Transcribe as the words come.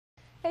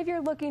If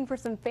you're looking for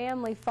some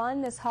family fun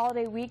this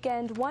holiday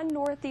weekend, one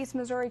Northeast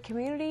Missouri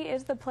community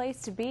is the place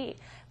to be.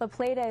 La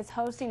Plata is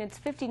hosting its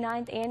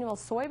 59th annual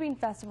Soybean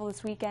Festival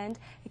this weekend.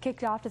 It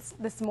kicked off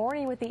this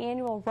morning with the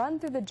annual Run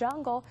Through the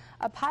Jungle,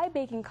 a pie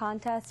baking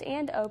contest,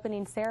 and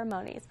opening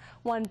ceremonies.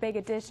 One big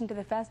addition to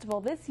the festival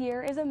this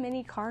year is a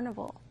mini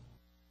carnival.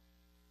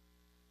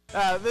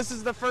 This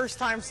is the first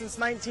time since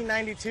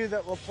 1992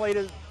 that La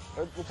Plata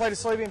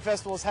Soybean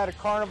Festival has had a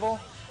carnival.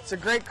 It's a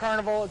great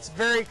carnival. It's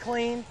very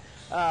clean.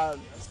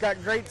 It's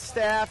got great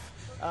staff.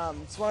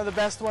 It's one of the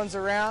best ones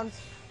around.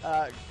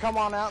 Come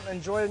on out and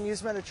enjoy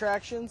amusement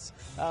attractions,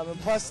 and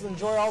plus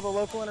enjoy all the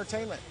local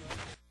entertainment.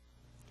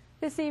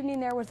 This evening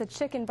there was a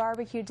chicken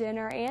barbecue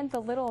dinner and the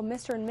little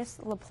Mr. and Miss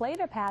La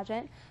Plata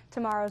pageant.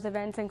 Tomorrow's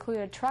events include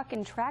a truck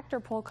and tractor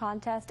pull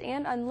contest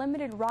and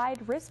unlimited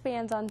ride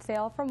wristbands on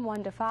sale from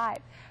 1 to 5.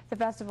 The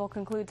festival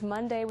concludes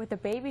Monday with a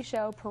baby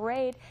show,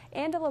 parade,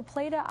 and a La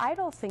Plata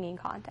idol singing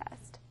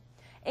contest.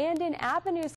 And in App News